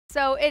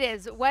So it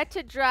is wet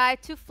to dry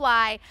to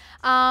fly.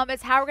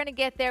 It's how we're going to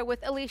get there with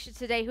Alicia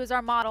today, who's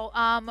our model.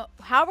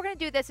 How we're going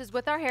to do this is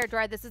with our hair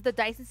dryer. This is the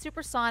Dyson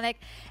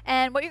Supersonic.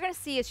 And what you're going to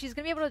see is she's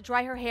going to be able to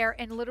dry her hair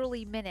in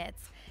literally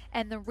minutes.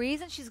 And the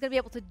reason she's going to be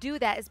able to do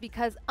that is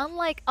because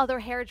unlike other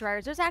hair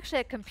dryers, there's actually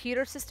a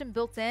computer system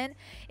built in.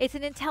 It's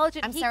an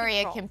intelligent heat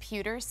control. A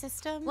computer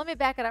system? Let me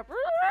back it up.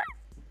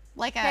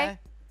 Like okay.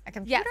 a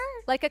computer?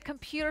 Yes, like a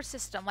computer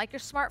system, like your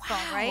smartphone,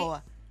 wow.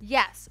 right?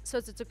 Yes, so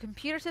it's a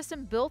computer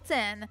system built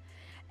in,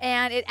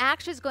 and it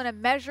actually is going to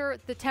measure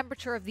the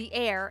temperature of the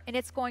air, and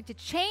it's going to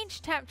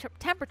change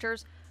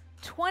temperatures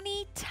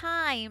 20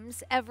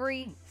 times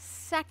every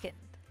second.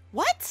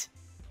 What?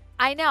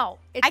 I know.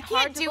 It's I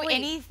can't do believe.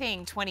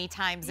 Anything 20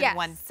 times in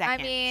 1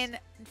 second. I mean,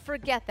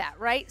 forget that,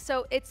 right?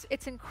 So it's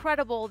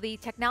incredible, the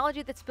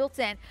technology that's built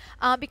in,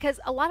 because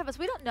a lot of us,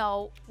 we don't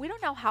know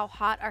how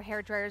hot our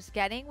hair dryer is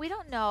getting. We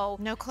don't know.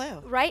 No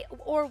clue. Right?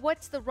 Or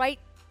what's the right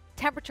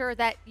temperature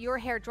that your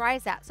hair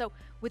dries at. So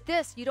with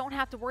this, you don't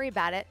have to worry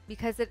about it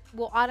because it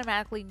will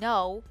automatically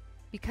know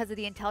because of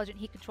the intelligent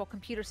heat control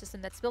computer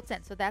system that's built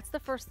in. So that's the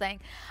first thing.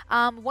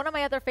 One of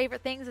my other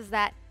favorite things is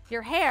that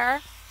your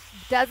hair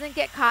doesn't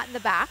get caught in the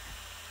back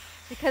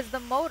because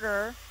the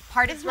motor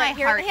part of my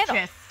heart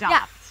just stopped.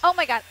 Yeah. Oh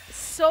my God.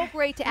 So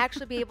great to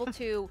actually be able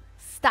to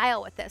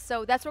style with this.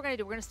 So that's what we're going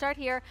to do. We're going to start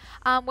here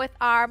with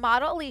our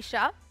model,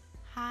 Alicia.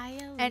 Hi,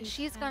 Alicia. And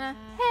she's gonna,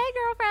 hey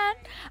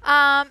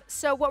girlfriend.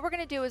 So what we're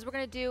gonna do is we're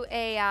gonna do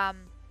a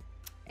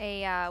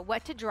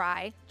wet to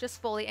dry,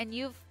 just fully. And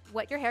you've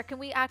wet your hair. Can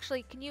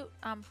you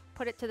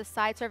put it to the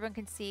side so everyone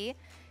can see?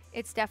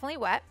 It's definitely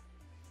wet.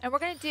 And we're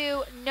gonna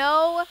do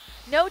no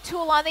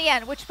tool on the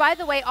end. Which, by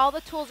the way, all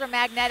the tools are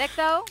magnetic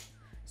though.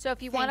 So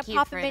if you want to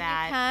pop them in, you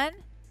can.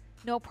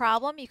 No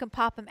problem. You can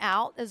pop them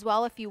out as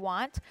well if you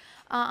want.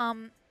 I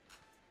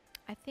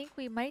think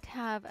we might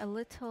have a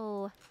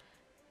little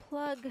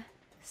plug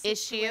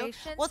issue.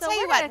 We'll tell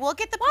you what, we'll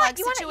get the plug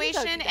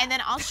situation and then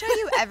I'll show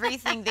you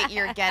everything that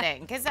you're getting.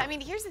 Because, I mean,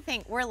 here's the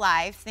thing. We're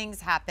live. Things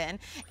happen.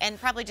 And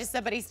probably just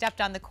somebody stepped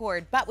on the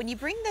cord. But when you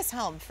bring this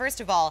home, first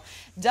of all,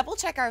 double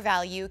check our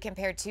value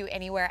compared to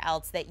anywhere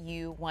else that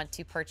you want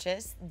to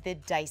purchase the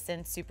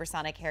Dyson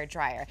Supersonic hair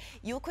dryer.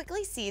 You'll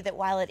quickly see that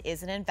while it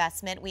is an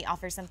investment, we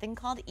offer something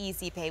called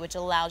Easy Pay, which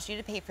allows you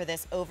to pay for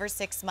this over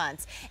 6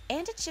 months.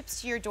 And it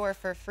ships to your door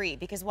for free.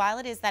 Because while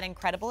it is that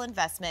incredible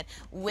investment,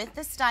 with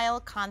the style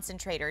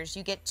concentrators,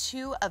 you get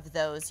 2 of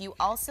those. You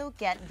also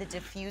get the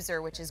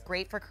diffuser, which is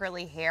great for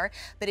curly hair.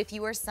 But if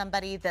you are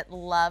somebody that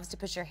loves to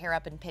put your hair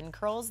up in pin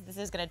curls, this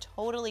is going to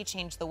totally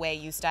change the way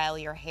you style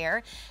your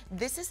hair.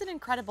 This is an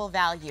incredible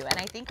value. And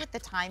I think with the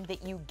time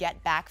that you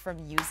get back from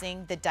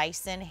using the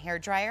Dyson hair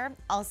dryer,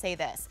 I'll say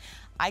this.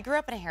 I grew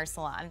up in a hair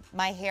salon.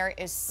 My hair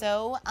is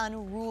so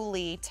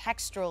unruly,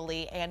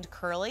 texturally, and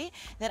curly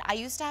that I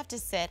used to have to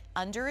sit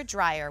under a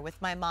dryer with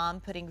my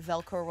mom putting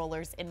Velcro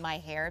rollers in my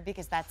hair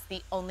because that's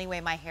the only way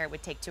my hair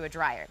would take to a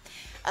dryer.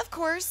 Of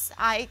course,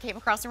 I came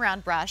across a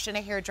round brush and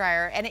a hair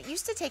dryer, and it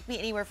used to take me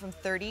anywhere from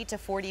 30 to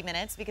 40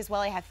 minutes because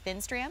while I have thin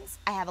strands,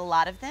 I have a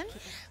lot of them.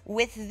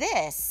 With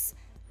this,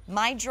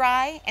 my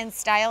dry and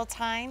style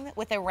time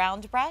with a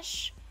round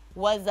brush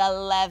was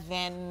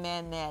 11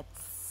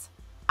 minutes.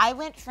 I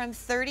went from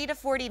 30 to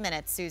 40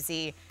 minutes,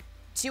 Susie,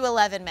 to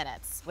 11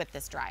 minutes with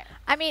this dryer.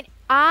 I mean,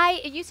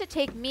 it used to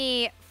take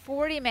me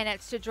 40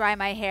 minutes to dry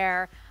my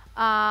hair,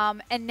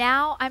 and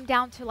now I'm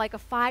down to like a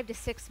 5 to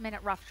 6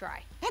 minute rough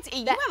dry.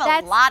 You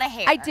have a lot of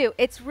hair. I do.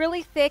 It's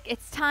really thick.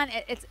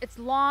 It's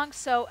long.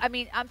 So I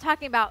mean, I'm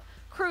talking about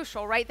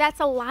crucial, right? That's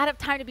a lot of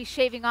time to be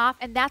shaving off,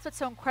 and that's what's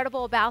so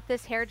incredible about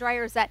this hair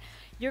dryer is that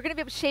you're going to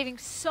be able to shaving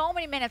so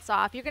many minutes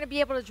off. You're going to be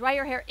able to dry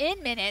your hair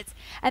in minutes,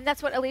 and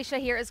that's what Alicia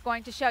here is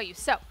going to show you.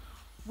 So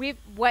we've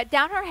wet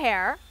down her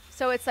hair,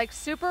 so it's like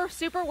super,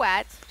 super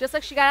wet, just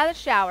like she got out of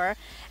the shower,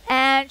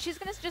 and she's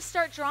going to just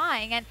start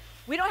drying. And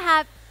we don't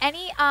have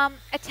any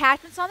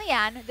attachments on the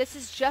end. This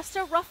is just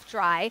a rough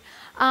dry,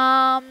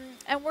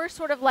 and we're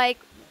sort of like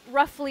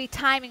roughly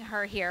timing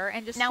her here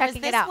and just checking it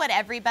out. Now, is this what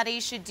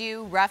everybody should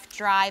do, rough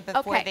dry,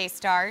 before they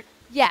start?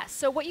 Yes.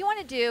 So what you want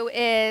to do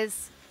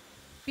is,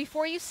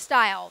 before you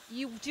style,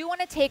 you do want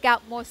to take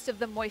out most of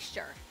the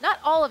moisture. Not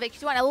all of it,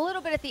 because you want a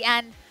little bit at the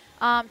end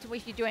to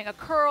if you're doing a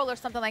curl or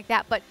something like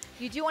that, but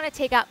you do want to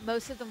take out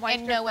most of the moisture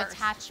and no first.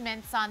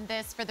 Attachments on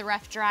this for the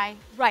rough dry?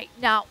 Right.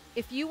 Now,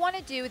 if you want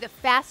to do the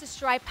fastest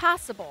dry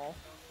possible,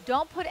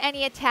 don't put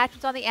any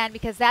attachments on the end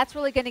because that's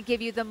really going to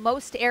give you the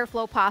most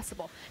airflow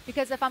possible.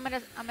 Because if I'm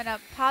gonna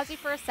pause you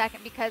for a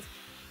second because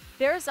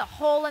there's a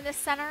hole in the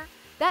center.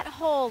 That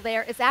hole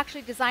there is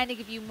actually designed to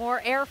give you more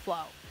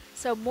airflow.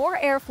 So more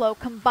airflow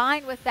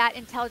combined with that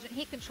intelligent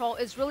heat control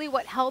is really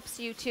what helps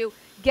you to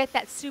get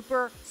that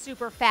super,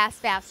 super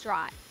fast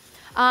dry.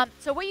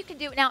 So what you can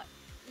do now,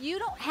 you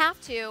don't have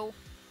to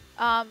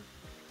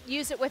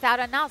use it without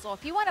a nozzle.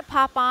 If you want to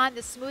pop on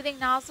the smoothing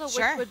nozzle,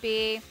 which would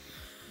be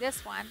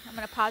this one. I'm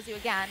going to pause you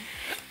again.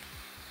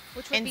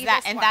 Which would be this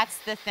one. And that's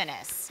the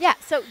thinnest. Yeah.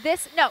 So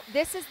this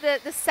is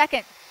the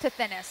second to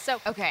thinnest. So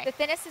the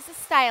thinnest is the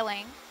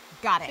styling.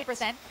 Got it. Super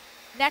thin.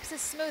 Next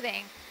is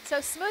smoothing. So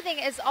smoothing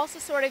is also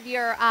sort of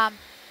your, I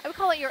would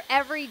call it your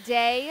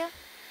everyday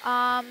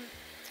drying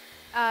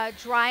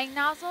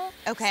nozzle.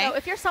 Okay. So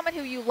if you're someone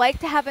who you like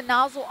to have a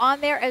nozzle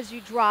on there as you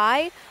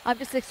dry,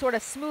 just to sort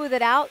of smooth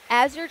it out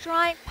as you're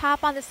drying,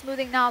 pop on the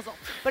smoothing nozzle.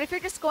 But if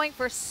you're just going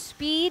for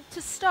speed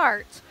to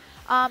start,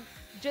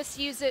 just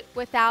use it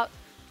without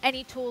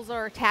any tools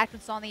or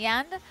attachments on the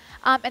end.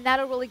 And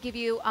that'll really give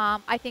you,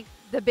 I think,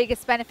 the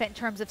biggest benefit in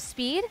terms of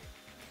speed.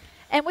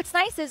 And what's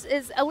nice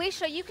is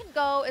Alicia, you can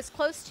go as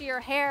close to your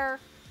hair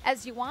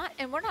as you want,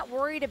 and we're not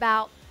worried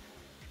about,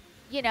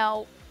 you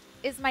know,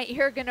 is my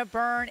ear going to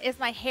burn? Is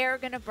my hair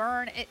going to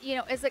burn?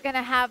 Is it going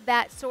to have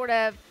that sort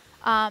of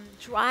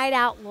dried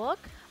out look?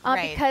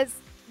 Right. Because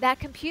that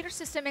computer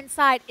system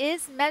inside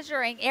is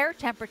measuring air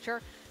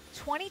temperature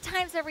 20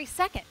 times every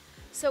second.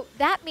 So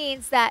that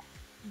means that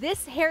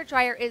this hair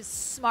dryer is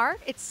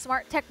smart. It's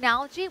smart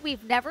technology.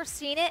 We've never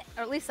seen it,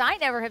 or at least I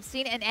never have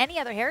seen it in any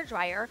other hair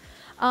dryer,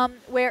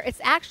 where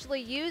it's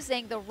actually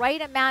using the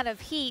right amount of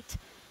heat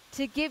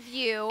to give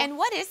you. And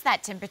what is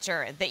that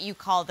temperature that you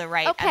call the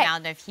right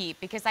amount of heat?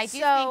 Because I do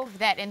think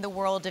that in the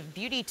world of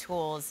beauty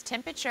tools,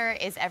 temperature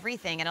is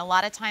everything. And a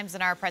lot of times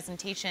in our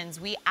presentations,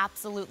 we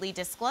absolutely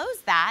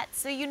disclose that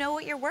so you know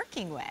what you're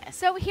working with.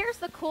 So here's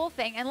the cool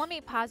thing, and let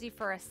me pause you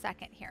for a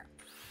second here.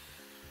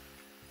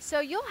 So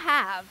you'll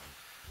have,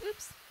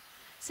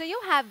 so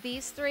you'll have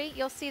these three,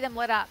 you'll see them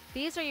lit up.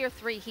 These are your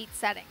 3 heat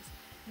settings.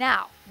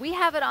 Now, we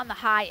have it on the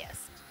highest.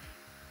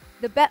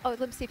 Let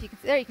me see if you can,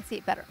 there you can see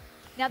it better.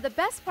 Now, the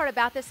best part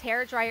about this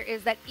hair dryer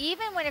is that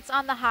even when it's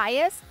on the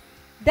highest,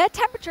 that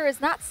temperature is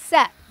not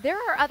set. There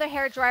are other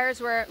hair dryers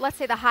where, let's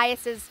say the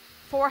highest is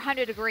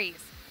 400 degrees,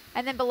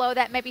 and then below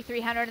that maybe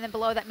 300, and then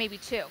below that maybe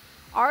 2.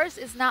 Ours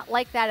is not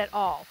like that at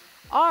all.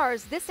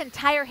 Ours, this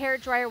entire hair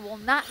dryer will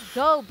not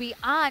go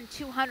beyond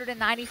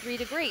 293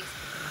 degrees.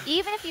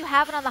 Even if you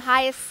have it on the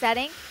highest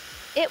setting,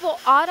 it will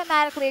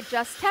automatically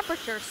adjust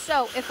temperature.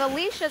 So if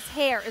Alicia's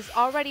hair is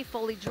already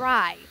fully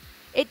dry,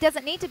 it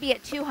doesn't need to be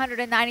at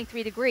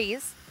 293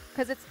 degrees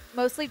because it's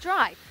mostly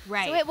dry.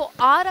 Right. So it will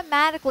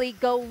automatically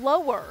go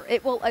lower.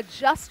 It will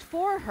adjust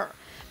for her.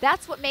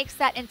 That's what makes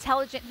that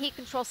intelligent heat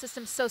control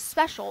system so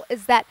special,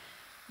 is that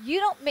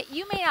you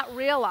may not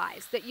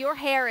realize that your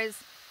hair is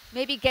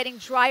maybe getting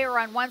drier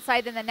on one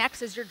side than the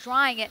next as you're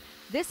drying it.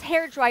 This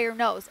hair dryer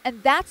knows,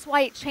 and that's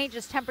why it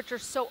changes temperature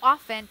so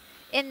often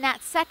in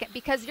that second,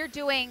 because you're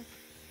doing,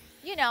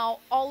 you know,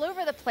 all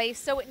over the place,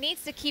 so it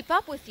needs to keep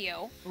up with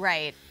you.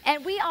 Right.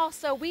 And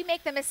we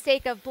make the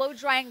mistake of blow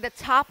drying the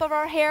top of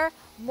our hair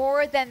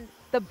more than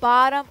the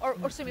bottom, or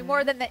excuse me,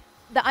 more than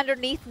the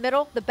underneath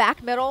middle, the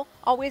back middle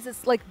always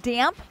is like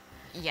damp.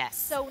 Yes.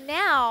 So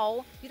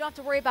now you don't have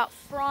to worry about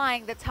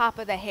frying the top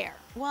of the hair.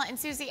 Well, and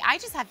Susie, I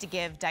just have to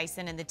give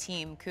Dyson and the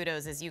team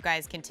kudos as you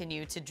guys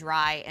continue to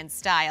dry and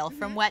style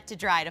from wet to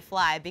dry to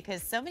fly,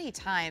 because so many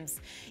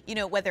times, you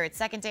know, whether it's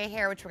second day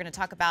hair, which we're going to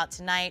talk about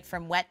tonight,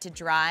 from wet to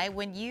dry,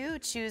 when you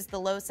choose the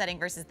low setting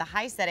versus the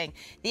high setting,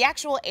 the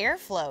actual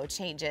airflow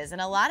changes.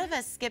 And a lot of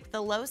us skip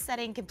the low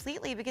setting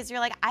completely because you're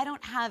like, I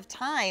don't have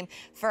time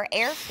for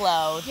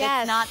airflow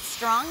that's not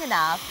strong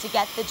enough to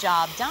get the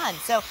job done.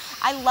 So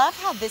I love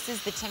how this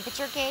is the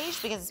temperature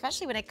gauge, because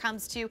especially when it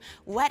comes to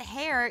wet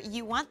hair,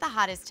 you want the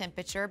hottest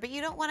temperature, but you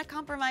don't want to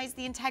compromise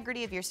the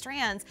integrity of your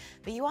strands,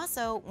 but you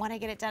also want to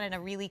get it done in a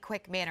really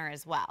quick manner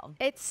as well.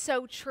 It's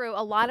so true.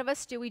 A lot of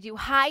us do. We do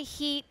high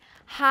heat,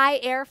 high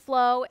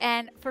airflow,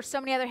 and for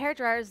so many other hair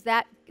dryers,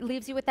 that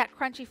leaves you with that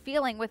crunchy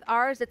feeling. With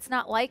ours, it's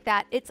not like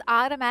that. It's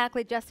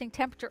automatically adjusting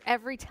temperature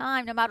every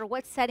time, no matter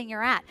what setting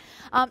you're at.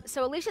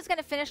 So Alicia's going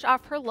to finish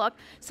off her look.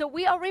 So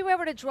we already were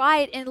able to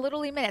dry it in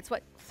literally minutes.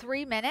 What,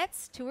 3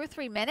 minutes? 2 or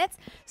 3 minutes?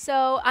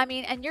 So, I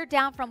mean, and you're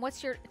down from,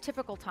 what's your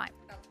typical time?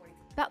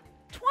 About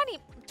 20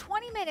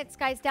 minutes,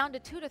 guys, down to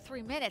 2 to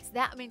 3 minutes.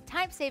 That, I mean,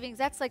 time savings,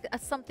 that's like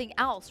something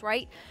else,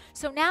 right?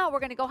 So now we're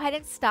going to go ahead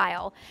and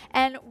style,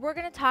 and we're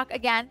going to talk,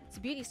 again, it's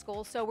beauty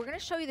school, so we're going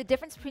to show you the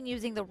difference between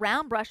using the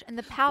round brush and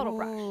the paddle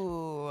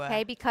brush.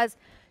 Okay, because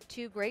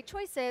 2 great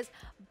choices,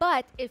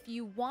 but if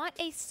you want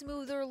a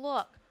smoother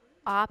look,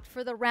 opt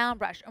for the round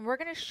brush. And we're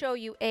going to show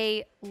you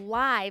a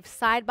live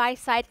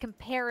side-by-side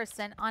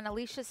comparison on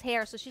Alicia's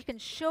hair so she can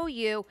show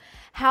you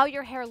how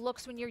your hair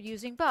looks when you're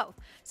using both.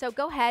 So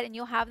go ahead and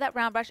you'll have that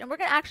round brush. And we're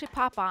going to actually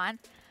pop on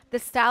the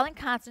styling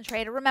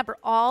concentrator. Remember,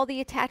 all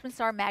the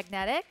attachments are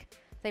magnetic.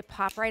 They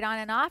pop right on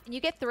and off. And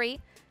you get 3.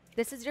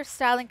 This is your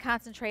styling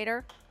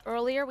concentrator.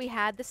 Earlier we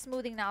had the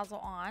smoothing nozzle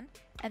on.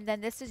 And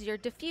then this is your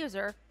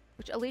diffuser,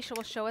 which Alicia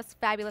will show us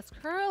fabulous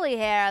curly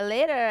hair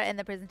later in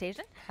the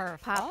presentation.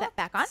 Perfect. Pop that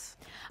back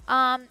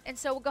on. And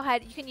so we'll go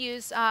ahead. You can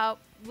use,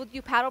 we'll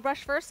do paddle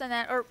brush first, and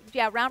then,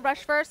 round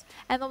brush first,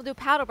 and then we'll do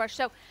paddle brush.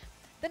 So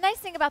the nice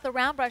thing about the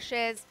round brush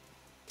is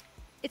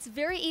it's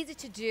very easy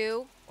to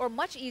do, or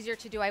much easier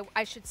to do,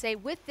 I should say,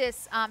 with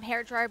this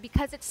hair dryer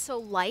because it's so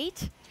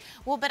light.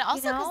 Well, but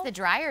also because the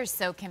dryer is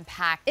so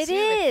compact, it too.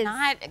 is. It's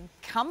not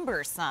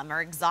cumbersome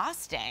or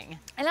exhausting.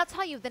 And I'll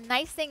tell you, the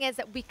nice thing is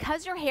that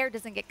because your hair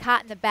doesn't get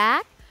caught in the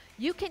back,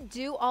 you can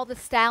do all the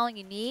styling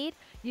you need.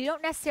 You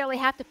don't necessarily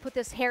have to put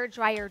this hair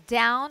dryer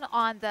down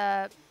on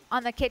the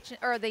on the kitchen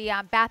or the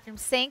bathroom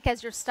sink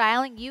as you're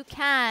styling, you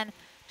can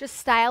just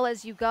style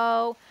as you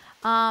go.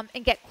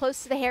 And get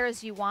close to the hair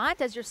as you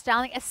want as you're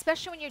styling,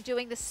 especially when you're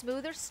doing the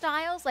smoother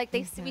styles. Like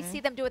we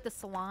see them do at the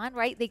salon,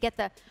 right? They get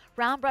the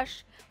round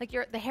brush, like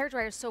the hair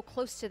dryer is so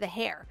close to the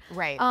hair.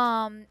 Right.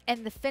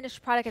 And the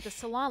finished product at the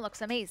salon looks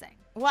amazing.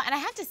 Well, and I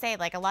have to say,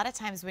 like, a lot of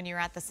times when you're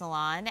at the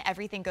salon,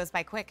 everything goes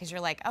by quick because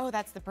you're like, oh,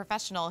 that's the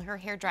professional. Her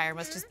hair dryer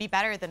must just be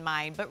better than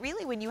mine. But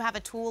really, when you have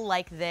a tool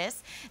like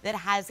this that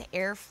has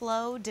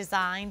airflow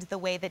designed the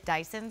way that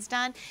Dyson's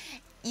done,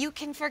 you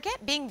can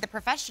forget being the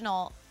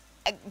professional.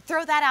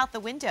 Throw that out the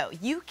window.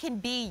 You can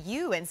be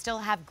you and still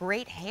have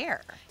great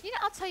hair. You know,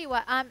 I'll tell you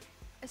what,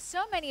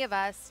 so many of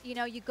us, you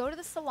know, you go to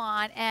the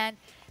salon and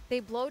they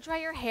blow dry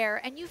your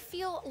hair and you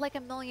feel like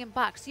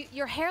 $1,000,000.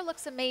 Your hair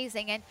looks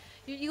amazing and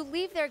you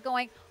leave there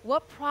going,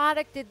 what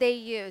product did they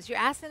use? You're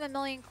asking them a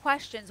million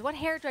questions. What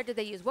hair dryer did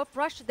they use? What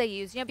brush did they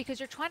use? You know,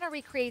 because you're trying to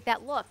recreate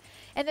that look.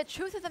 And the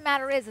truth of the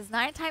matter is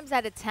 9 times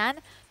out of 10,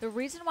 the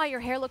reason why your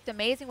hair looked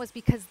amazing was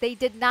because they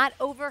did not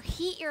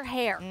overheat your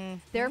hair.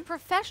 They're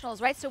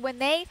professionals, right? So when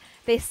they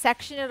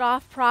section it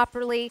off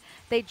properly,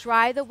 they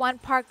dry the one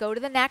part, go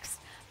to the next.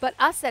 But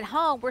us at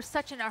home, we're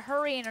such in a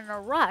hurry and in a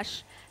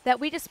rush that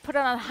we just put it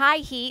on high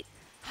heat,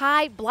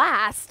 high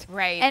blast.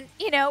 Right. And,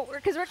 you know,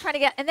 because we're trying to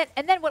get,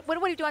 and then what do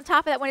we do on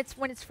top of that when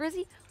it's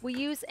frizzy? We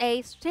use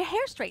a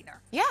hair straightener.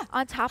 Yeah.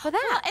 On top of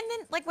that. Well, and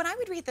then, like, when I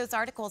would read those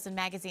articles in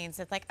magazines,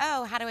 it's like,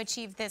 oh, how to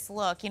achieve this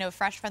look, you know,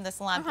 fresh from the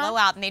salon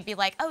blowout, and they'd be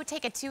like, oh,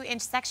 take a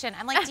 2-inch section.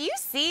 I'm like, do you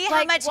see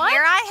how much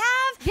hair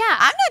I have? Yeah.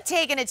 I'm not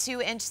taking a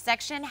 2-inch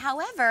section.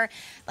 However,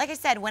 like I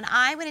said, when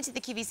I went into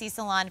the QVC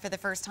salon for the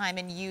first time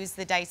and used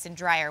the Dyson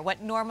dryer,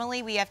 what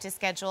normally we have to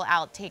schedule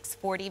out takes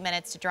 40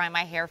 minutes to dry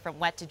my hair from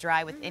wet to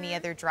dry with any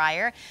other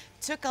dryer,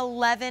 took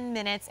 11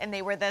 minutes, and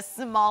they were the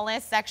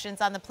smallest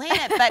sections on the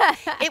planet. But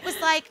it was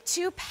like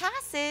 2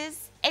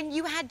 passes, and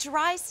you had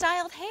dry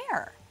styled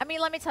hair. I mean,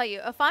 let me tell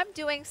you, if I'm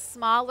doing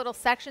small little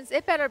sections,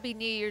 it better be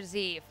New Year's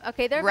Eve.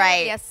 Okay, there's going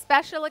to be a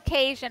special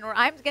occasion where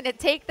I'm going to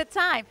take the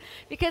time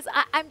because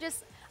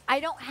I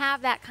don't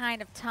have that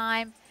kind of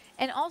time.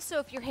 And also,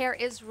 if your hair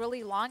is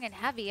really long and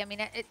heavy, I mean,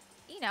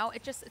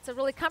 it's a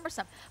really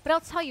cumbersome. But I'll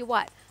tell you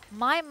what,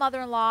 my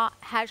mother-in-law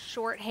has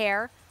short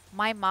hair.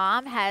 My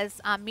mom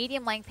has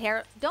medium length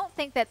hair. Don't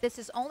think that this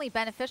is only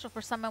beneficial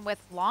for someone with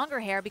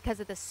longer hair because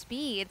of the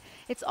speed.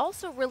 It's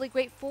also really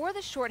great for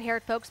the short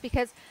haired folks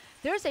because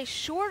there's a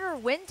shorter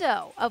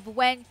window of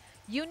when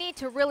you need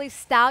to really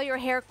style your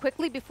hair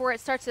quickly before it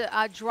starts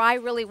to dry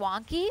really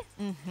wonky.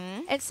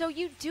 And so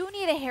you do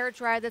need a hair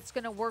dryer that's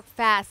going to work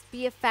fast,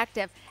 be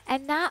effective,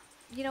 and not,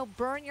 you know,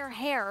 burn your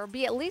hair or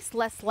be at least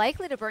less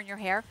likely to burn your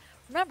hair.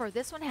 Remember,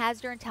 this one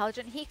has your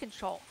intelligent heat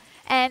control.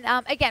 And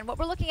again, what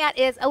we're looking at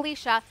is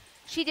Alicia.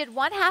 She did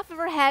one half of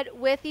her head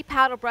with the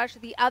paddle brush,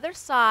 the other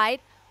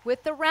side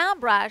with the round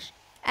brush.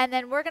 And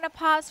then we're going to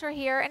pause her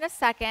here in a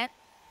second.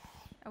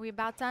 Are we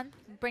about done?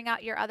 Bring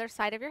out your other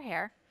side of your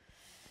hair.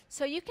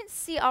 So you can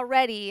see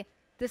already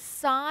the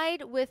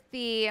side with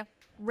the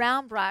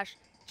round brush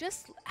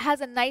just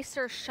has a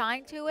nicer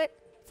shine to it.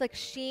 It's like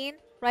sheen,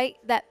 right?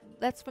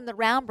 That's from the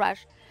round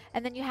brush.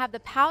 And then you have the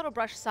paddle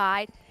brush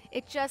side.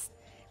 It's just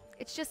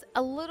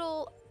a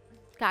little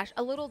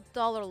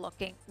duller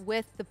looking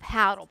with the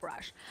paddle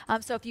brush.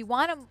 So if you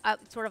want a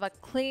sort of a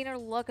cleaner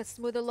look, a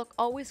smoother look,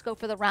 always go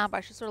for the round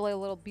brush. It's sort of like a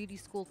little beauty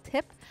school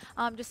tip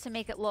just to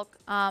make it look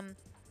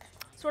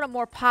sort of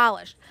more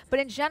polished. But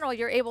in general,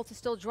 you're able to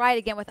still dry it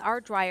again with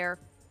our dryer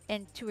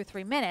in 2 or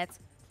 3 minutes,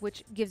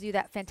 which gives you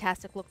that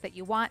fantastic look that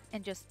you want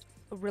in just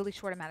a really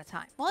short amount of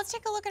time. Well, let's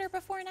take a look at her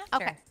before and after.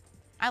 Okay.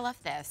 I love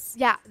this.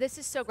 Yeah, this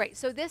is so great.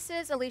 So this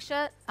is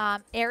Alicia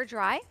air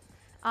dry.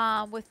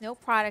 With no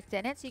product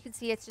in it. So you can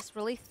see it's just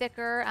really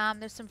thicker.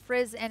 There's some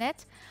frizz in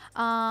it.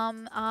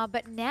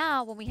 But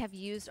now when we have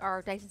used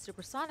our Dyson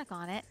Supersonic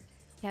on it,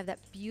 you have that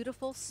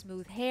beautiful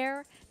smooth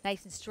hair,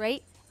 nice and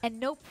straight, and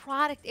no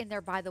product in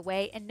there, by the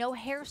way, and no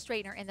hair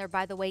straightener in there,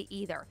 by the way,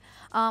 either.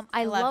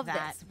 I love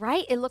this,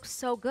 right? It looks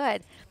so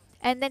good.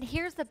 And then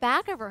here's the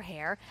back of her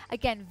hair.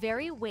 Again,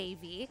 very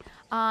wavy,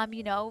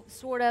 you know,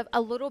 sort of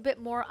a little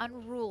bit more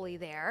unruly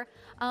there.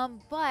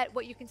 But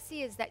what you can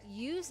see is that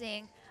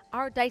using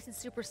our Dyson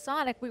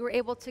Supersonic, we were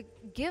able to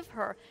give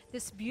her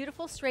this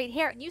beautiful straight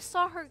hair. And you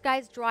saw her,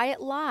 guys, dry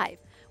it live.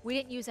 We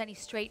didn't use any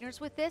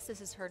straighteners with this. This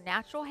is her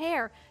natural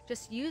hair,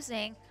 just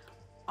using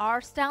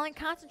our styling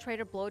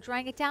concentrator, blow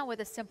drying it down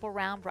with a simple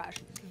round brush.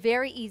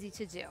 Very easy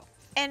to do.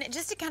 And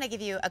just to kind of give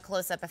you a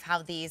close-up of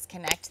how these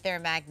connect, they're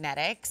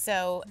magnetic.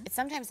 So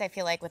sometimes I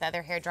feel like with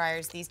other hair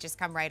dryers, these just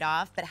come right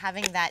off. But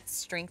having that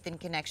strength and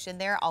connection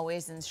there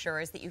always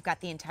ensures that you've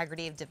got the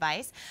integrity of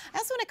device. I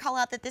also want to call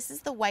out that this is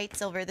the white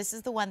silver. This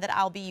is the one that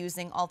I'll be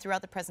using all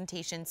throughout the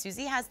presentation.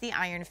 Susie has the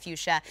iron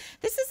fuchsia.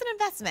 This is an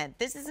investment.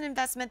 This is an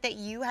investment that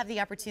you have the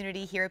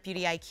opportunity here at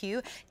Beauty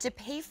IQ to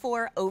pay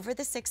for over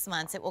the 6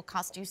 months. It will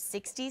cost you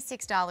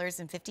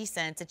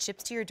 $66.50. It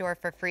ships to your door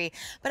for free.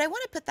 But I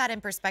want to put that in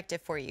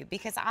perspective for you, because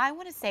because I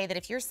want to say that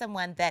if you're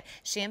someone that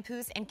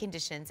shampoos and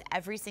conditions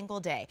every single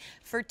day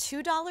for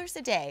 $2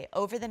 a day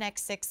over the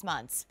next 6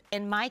 months,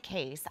 in my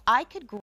case, I could